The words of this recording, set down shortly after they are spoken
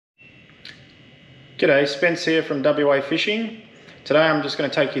G'day, Spence here from WA Fishing. Today I'm just going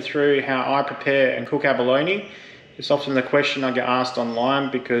to take you through how I prepare and cook abalone. It's often the question I get asked online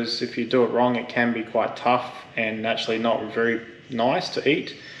because if you do it wrong it can be quite tough and actually not very nice to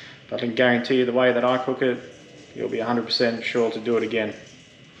eat. But I can guarantee you the way that I cook it, you'll be 100% sure to do it again.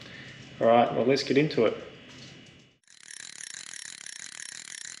 Alright, well let's get into it.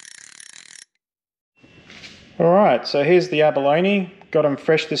 Alright, so here's the abalone. Got them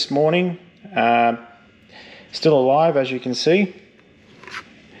fresh this morning. Still alive, as you can see.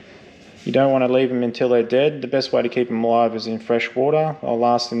 You don't want to leave them until they're dead. The best way to keep them alive is in fresh water. I'll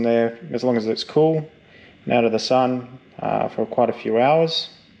last them there as long as it's cool and out of the sun for quite a few hours.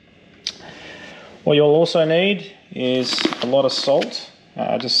 What you'll also need is a lot of salt,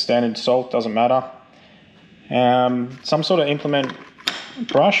 just standard salt, doesn't matter. Some sort of implement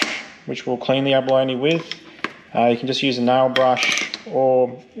brush which we'll clean the abalone with. You can just use a nail brush,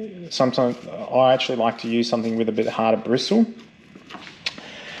 or sometimes I actually like to use something with a bit harder bristle.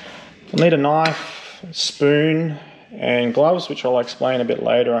 We'll need a knife, spoon and gloves, which I'll explain a bit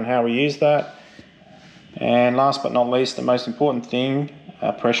later on how we use that. And last but not least, the most important thing,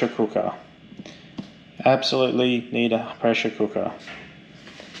 a pressure cooker. Absolutely need a pressure cooker.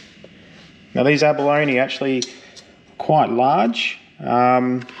 Now these abalone are actually quite large.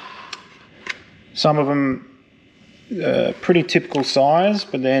 Some of them pretty typical size,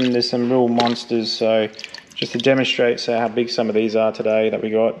 but then there's some real monsters. So just to demonstrate how big some of these are today that we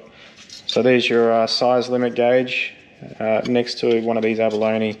got. So there's your size limit gauge next to one of these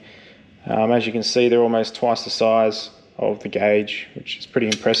abalone. As you can see, they're almost twice the size of the gauge, which is pretty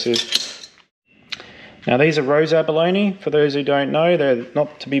impressive. Now these are rose abalone. For those who don't know, they're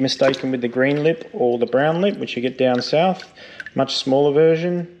not to be mistaken with the green lip or the brown lip, which you get down south. Much smaller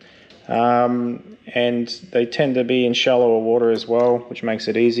version. And they tend to be in shallower water as well, which makes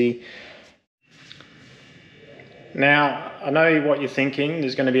it easy. Now, I know what you're thinking.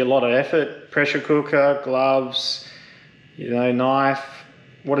 There's going to be a lot of effort. Pressure cooker, gloves, knife.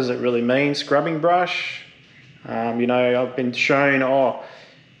 What does it really mean? Scrubbing brush. I've been shown,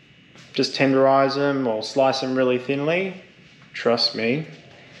 just tenderize them or slice them really thinly. Trust me,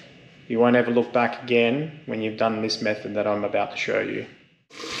 you won't ever look back again when you've done this method that I'm about to show you.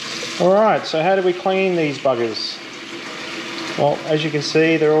 Alright, so how do we clean these buggers? Well, as you can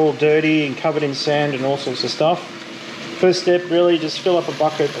see, they're all dirty and covered in sand and all sorts of stuff. First step, really just fill up a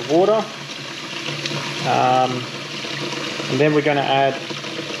bucket of water. And then we're going to add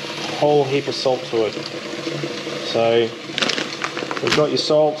a whole heap of salt to it. So, we've got your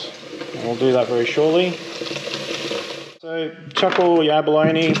salt, and we'll do that very shortly. So, chuck all your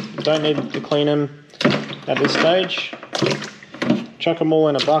abalone, don't need to clean them at this stage. Chuck them all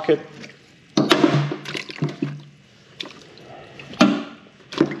in a bucket.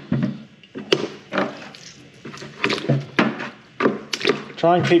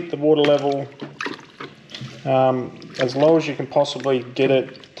 Try and keep the water level as low as you can possibly get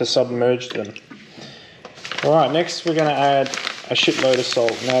it to submerge them. Alright, next we're going to add a shitload of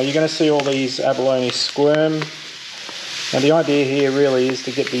salt. Now you're going to see all these abalone squirm. Now the idea here really is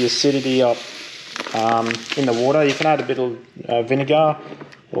to get the acidity up in the water. You can add a bit of vinegar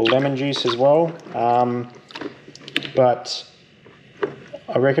or lemon juice as well, but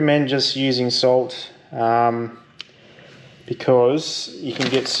I recommend just using salt because you can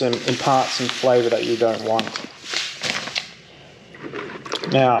impart some flavour that you don't want.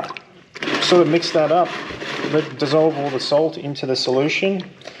 Now, sort of mix that up, dissolve all the salt into the solution.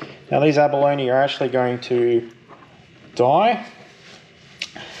 Now these abalone are actually going to die,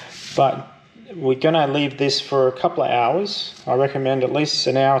 but we're going to leave this for a couple of hours. I recommend at least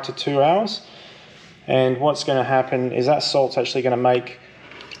an hour to 2 hours. And what's going to happen is that salt's actually going to make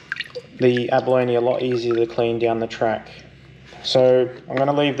the abalone a lot easier to clean down the track. So I'm going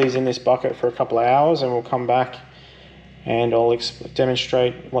to leave these in this bucket for a couple of hours and we'll come back and I'll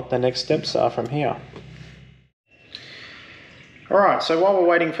demonstrate what the next steps are from here. Alright, so while we're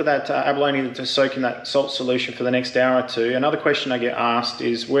waiting for that abalone to soak in that salt solution for the next hour or two, another question I get asked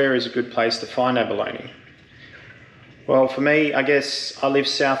is where is a good place to find abalone? Well, for me, I guess I live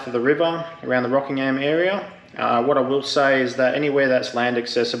south of the river, around the Rockingham area. What I will say is that anywhere that's land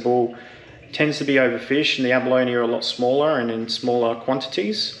accessible tends to be overfished, and the abalone are a lot smaller and in smaller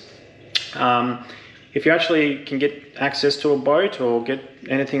quantities. If you actually can get access to a boat or get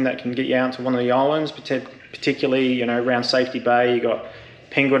anything that can get you out to one of the islands, particularly around Safety Bay, you've got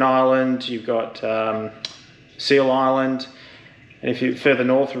Penguin Island, you've got Seal Island, and if you're further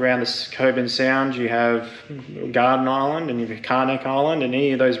north around the Coburn Sound, you have Garden Island and you have Carnac Island, and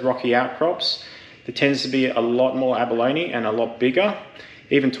any of those rocky outcrops, there tends to be a lot more abalone and a lot bigger.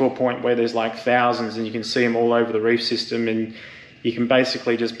 even to a point where there's like thousands and you can see them all over the reef system, and you can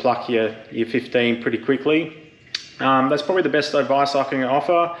basically just pluck your 15 pretty quickly. That's probably the best advice I can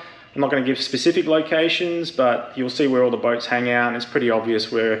offer. I'm not going to give specific locations, but you'll see where all the boats hang out, and it's pretty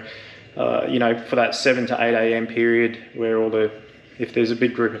obvious where, you know, for that 7 to 8 a.m. period, where if there's a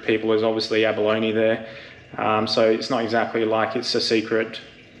big group of people, there's obviously abalone there. So it's not exactly like it's a secret,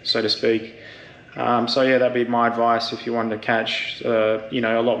 so to speak. So yeah, that'd be my advice if you wanted to catch, you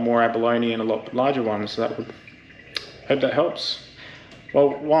know, a lot more abalone and a lot larger ones. So hope that helps.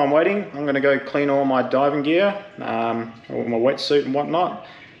 Well, while I'm waiting, I'm going to go clean all my diving gear, all my wetsuit and whatnot.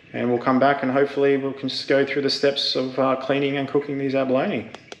 And we'll come back and hopefully we can just go through the steps of cleaning and cooking these abalone.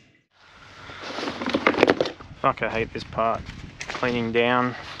 Fuck, I hate this part. Cleaning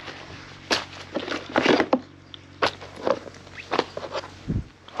down.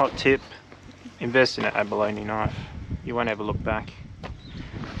 Hot tip, invest in an abalone knife. You won't ever look back.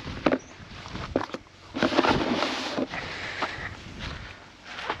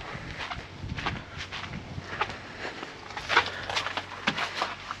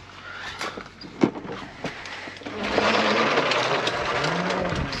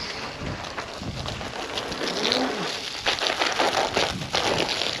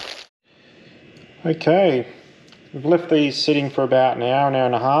 Okay, we've left these sitting for about an hour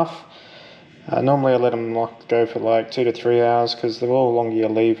and a half. Normally I let them go for like 2 to 3 hours, because the more longer you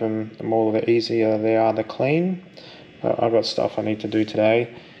leave them, the more easier they are to clean. But I've got stuff I need to do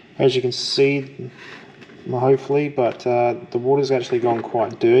today. As you can see, hopefully, but the water's actually gone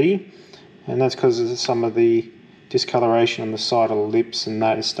quite dirty, and that's because of some of the discoloration on the side of the lips, and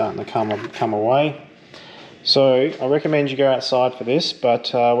that is starting to come away. So I recommend you go outside for this, but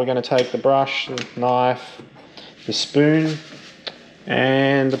we're going to take the brush, the knife, the spoon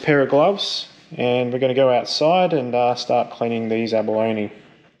and a pair of gloves, and we're going to go outside and start cleaning these abalone.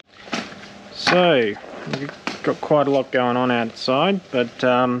 So we've got quite a lot going on outside, but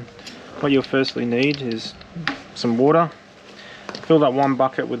what you'll firstly need is some water. Filled up one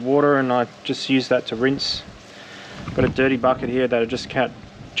bucket with water and I just use that to rinse. Got a dirty bucket here that I just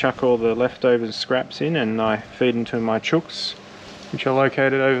chuck all the leftover scraps in, and I feed into my chooks, which are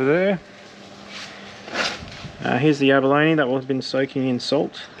located over there. Here's the abalone that we've been soaking in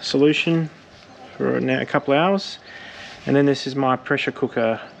salt solution for a couple of hours, and then this is my pressure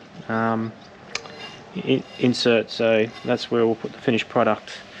cooker insert, so that's where we'll put the finished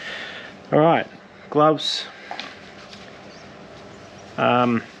product. Alright, gloves.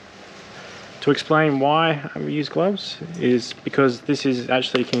 To explain why I use gloves is because this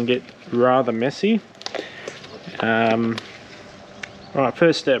actually can get rather messy. Alright,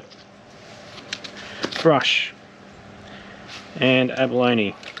 first step, brush and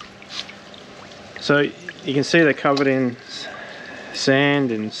abalone. So you can see they're covered in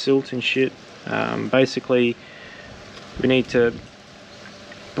sand and silt and shit. Basically we need to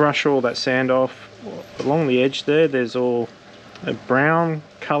brush all that sand off. Along the edge there's all a brown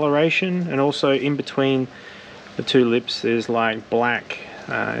coloration, and also in between the two lips there's like black,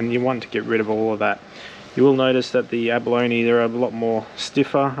 and you want to get rid of all of that. You will notice that the abalone, they're a lot more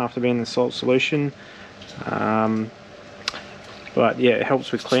stiffer after being in the salt solution, but yeah, it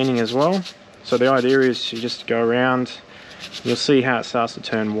helps with cleaning as well. So the idea is you just go around, you'll see how it starts to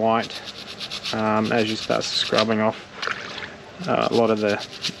turn white as you start scrubbing off a lot of the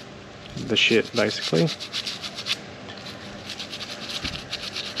shit basically.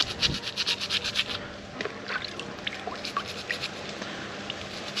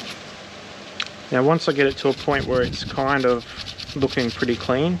 Now once I get it to a point where it's kind of looking pretty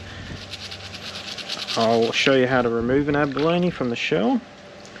clean, I'll show you how to remove an abalone from the shell.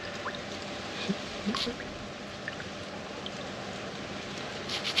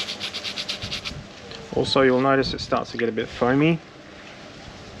 Also you'll notice it starts to get a bit foamy.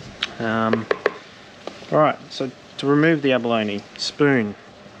 Alright, so to remove the abalone, spoon.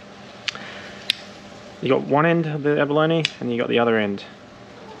 You got one end of the abalone and you got the other end.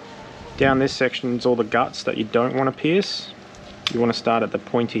 Down this section is all the guts that you don't want to pierce. You want to start at the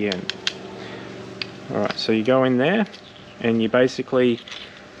pointy end. Alright, so you go in there and you basically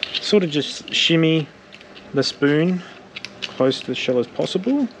sort of just shimmy the spoon close to the shell as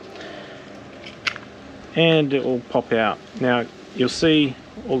possible, and it will pop out. Now you'll see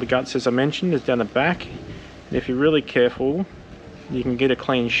all the guts, as I mentioned, is down the back, and if you're really careful you can get a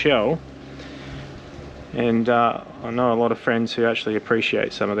clean shell. And I know a lot of friends who actually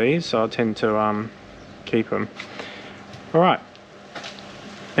appreciate some of these, so I tend to keep them. Alright,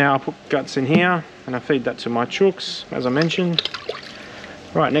 now I'll put guts in here and I feed that to my chooks, as I mentioned.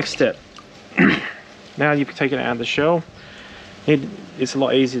 Right, next step. Now you've taken it out of the shell, It's a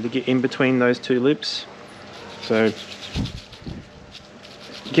lot easier to get in between those two lips. So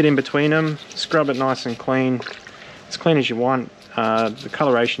get in between them, scrub it nice and clean, as clean as you want. The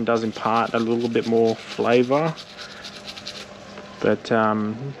coloration does impart a little bit more flavour, but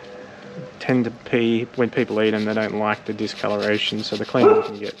tend to be, when people eat them, they don't like the discoloration, so the cleaner you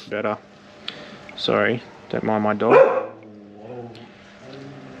can get, the better. Sorry, don't mind my dog.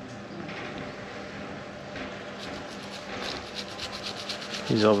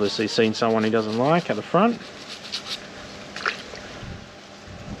 He's obviously seen someone he doesn't like at the front.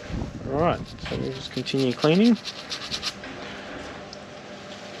 Alright, so we'll just continue cleaning.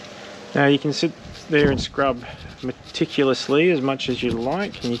 Now you can sit there and scrub meticulously as much as you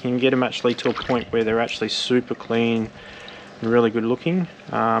like, and you can get them actually to a point where they're actually super clean and really good looking.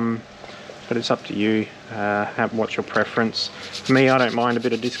 But it's up to you, what's your preference. For me, I don't mind a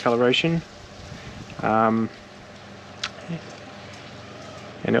bit of discoloration.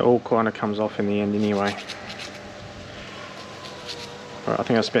 And it all kind of comes off in the end anyway. Alright, I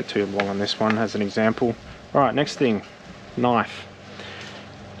think I spent too long on this one as an example. Alright, next thing, knife.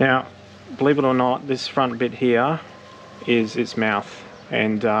 Now, believe it or not, this front bit here is its mouth,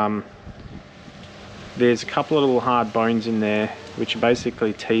 and there's a couple of little hard bones in there, which are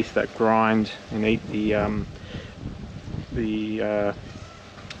basically teeth that grind and eat the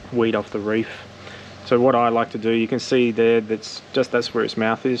weed off the reef. So what I like to do, you can see there, that's where its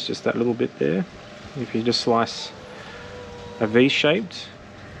mouth is, just that little bit there. If you just slice a V-shaped,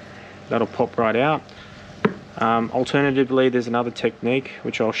 that'll pop right out. Alternatively, there's another technique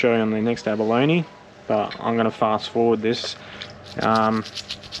which I'll show you on the next abalone, but I'm going to fast forward this,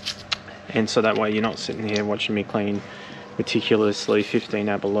 and so that way you're not sitting here watching me clean meticulously 15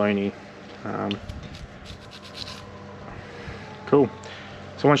 abalone. Cool.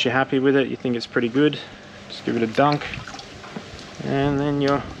 So once you're happy with it, you think it's pretty good, just give it a dunk, and then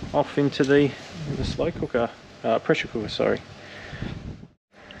you're off into the slow cooker, pressure cooker, sorry.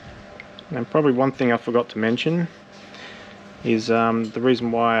 And probably one thing I forgot to mention is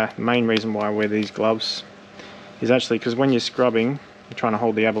the main reason why I wear these gloves is actually because when you're scrubbing, you're trying to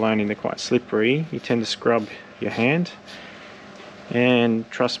hold the abalone, they're quite slippery, you tend to scrub your hand, and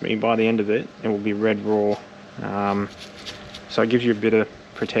trust me, by the end of it, it will be red raw. So it gives you a bit of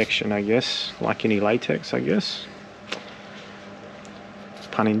protection, I guess, like any latex, I guess.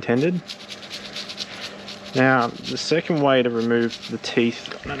 Pun intended. Now, the second way to remove the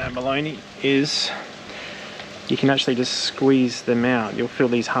teeth on an abalone is you can actually just squeeze them out. You'll feel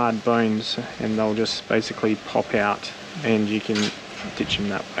these hard bones and they'll just basically pop out, and you can ditch them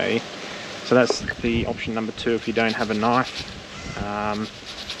that way. So that's the option number 2 if you don't have a knife.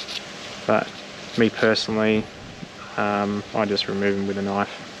 But me personally, I just remove them with a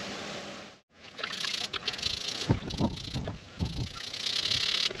knife.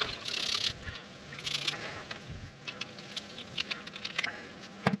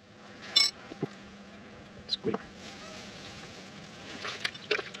 Squeak.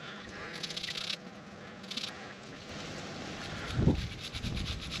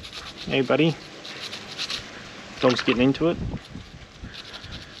 Hey buddy, dog's getting into it.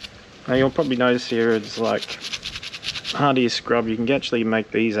 Now you'll probably notice here it's like harder you scrub, you can actually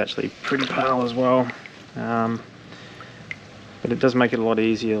make these actually pretty pale as well, but it does make it a lot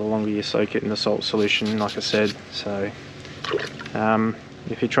easier the longer you soak it in the salt solution, like I said. So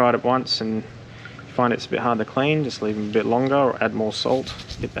if you tried it once and you find it's a bit hard to clean, just leave them a bit longer or add more salt,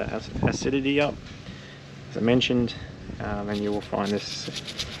 get that acidity up as I mentioned, and you will find this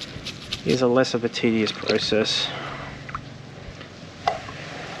is a less of a tedious process.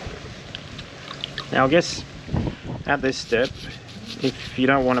 Now I guess at this step, if you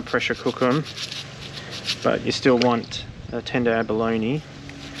don't want to pressure cook them, but you still want a tender abalone,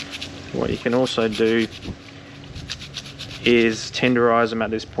 what you can also do is tenderize them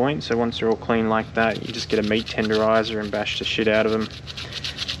at this point. So once they're all clean like that, you just get a meat tenderizer and bash the shit out of them.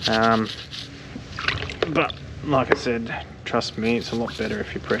 But like I said, trust me, it's a lot better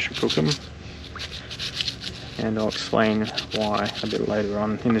if you pressure cook them, and I'll explain why a bit later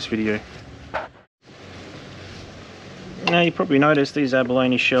on in this video. Now you probably noticed these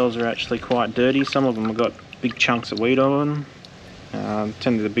abalone shells are actually quite dirty. Some of them have got big chunks of weed on them.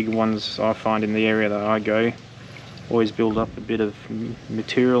 Tend to the bigger ones I find in the area that I go always build up a bit of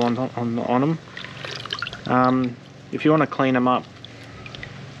material on them. If you want to clean them up,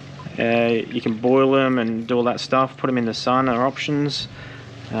 you can boil them and do all that stuff, put them in the sun are options,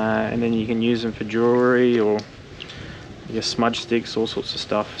 and then you can use them for jewellery or I guess smudge sticks, all sorts of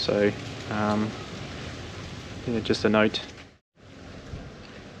stuff. So yeah, just a note.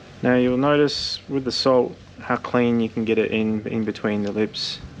 Now you'll notice with the salt, how clean you can get it in between the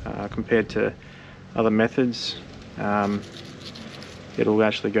lips compared to other methods. It'll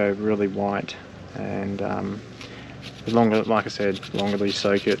actually go really white, and the longer, like I said, the longer you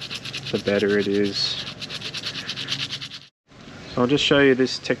soak it, the better it is. So I'll just show you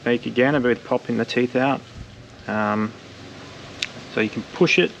this technique again about popping the teeth out. So you can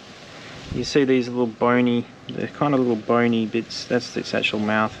push it. You see these little bony, they're kind of little bony bits. That's its actual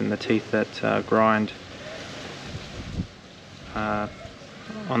mouth and the teeth that grind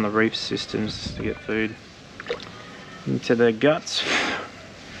on the reef systems to get food into their guts.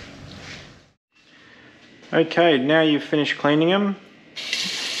 Okay, now you've finished cleaning them.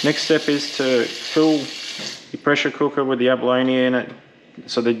 Next step is to fill your pressure cooker with the abalone in it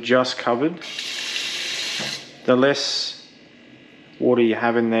so they're just covered. The less water you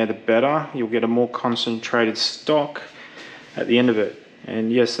have in there, the better. You'll get a more concentrated stock at the end of it.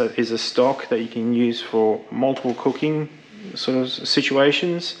 And yes, that is a stock that you can use for multiple cooking sort of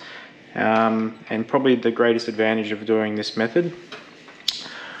situations, and probably the greatest advantage of doing this method.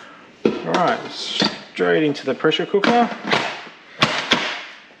 Alright, straight into the pressure cooker,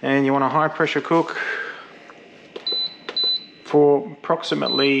 and you want a high pressure cook for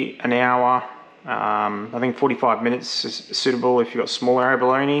approximately an hour. I think 45 minutes is suitable if you've got smaller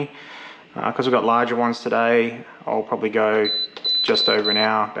abalone. Because we've got larger ones today, I'll probably go just over an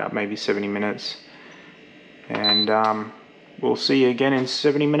hour, about maybe 70 minutes. And we'll see you again in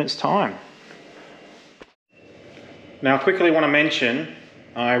 70 minutes time. Now I quickly want to mention,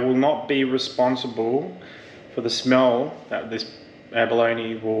 I will not be responsible for the smell that this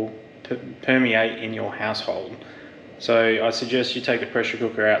abalone will permeate in your household. So I suggest you take the pressure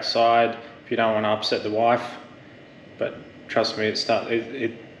cooker outside if you don't want to upset the wife, but trust me, it's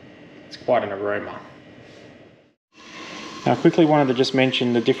quite an aroma. Now I quickly wanted to just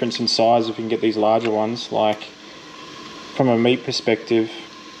mention the difference in size if you can get these larger ones. Like, from a meat perspective,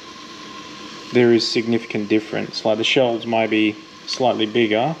 there is significant difference. Like, the shells may be slightly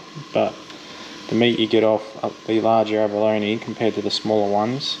bigger, but the meat you get off the larger abalone compared to the smaller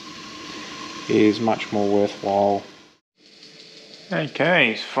ones is much more worthwhile.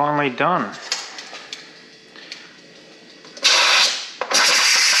 Okay, it's finally done.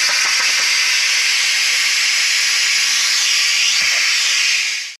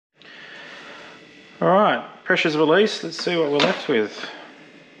 Alright, pressure's released. Let's see what we're left with.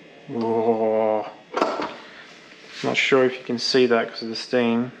 Oh, not sure if you can see that because of the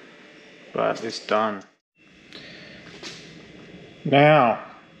steam, but it's done. Now,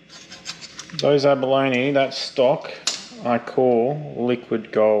 those abalone, that stock, I call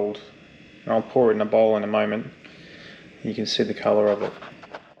liquid gold. And I'll pour it in a bowl in a moment. You can see the colour of it.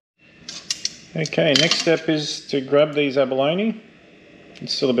 Okay, next step is to grab these abalone.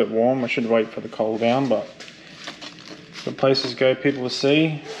 It's still a bit warm, I should wait for the cold down, but the places go people to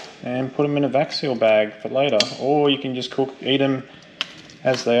see, and put them in a vac seal bag for later. Or you can just eat them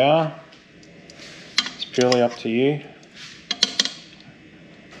as they are. It's purely up to you.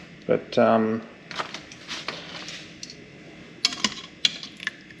 But the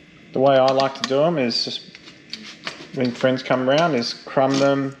way I like to do them is just, when friends come around, is crumb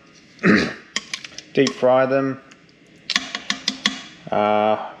them, deep fry them.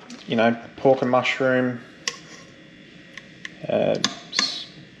 You know, pork and mushroom,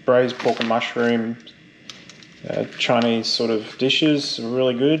 braised pork and mushroom, Chinese sort of dishes are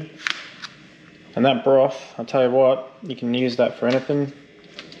really good. And that broth, I'll tell you what, you can use that for anything.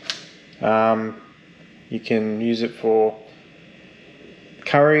 You can use it for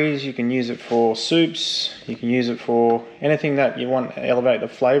curries, you can use it for soups, you can use it for anything that you want to elevate the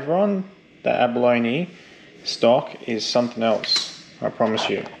flavour on. The abalone stock is something else, I promise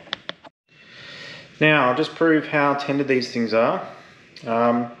you. Now I'll just prove how tender these things are.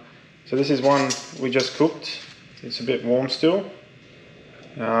 So this is one we just cooked. It's a bit warm still.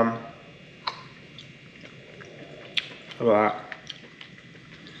 But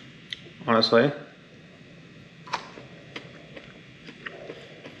honestly,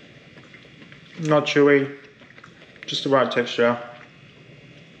 not chewy, just the right texture,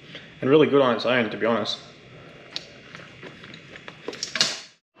 and really good on its own, to be honest.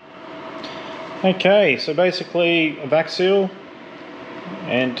 Okay, so basically a vac seal,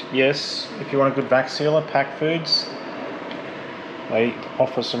 and yes, if you want a good vac sealer, Pacfoods, they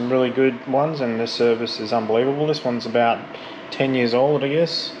offer some really good ones, and their service is unbelievable. This one's about 10 years old, I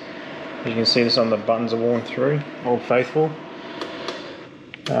guess. You can see this on the buttons are worn through, Old Faithful.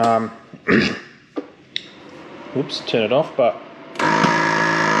 Oops, turn it off, but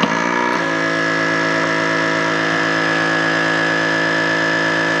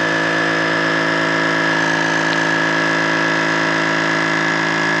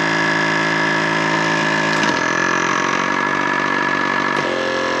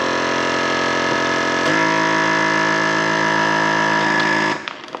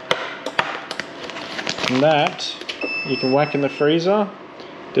that you can whack in the freezer,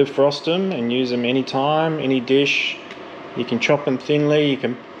 defrost them and use them anytime, any dish. You can chop them thinly, you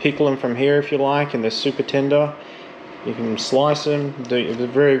can pickle them from here if you like, and they're super tender. You can slice them, they're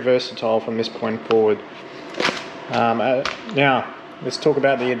very versatile from this point forward. Now, let's talk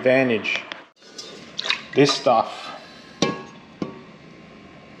about the advantage. This stuff,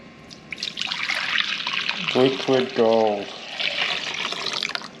 liquid gold.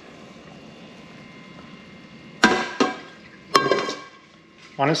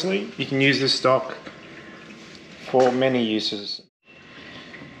 Honestly, you can use this stock for many uses.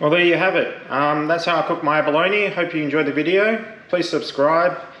 Well, there you have it. That's how I cook my abalone. Hope you enjoyed the video. Please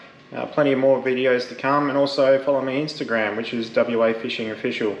subscribe. Plenty of more videos to come, and also follow me on Instagram, which is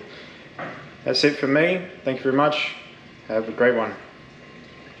wafishingofficial. That's it from me. Thank you very much. Have a great one.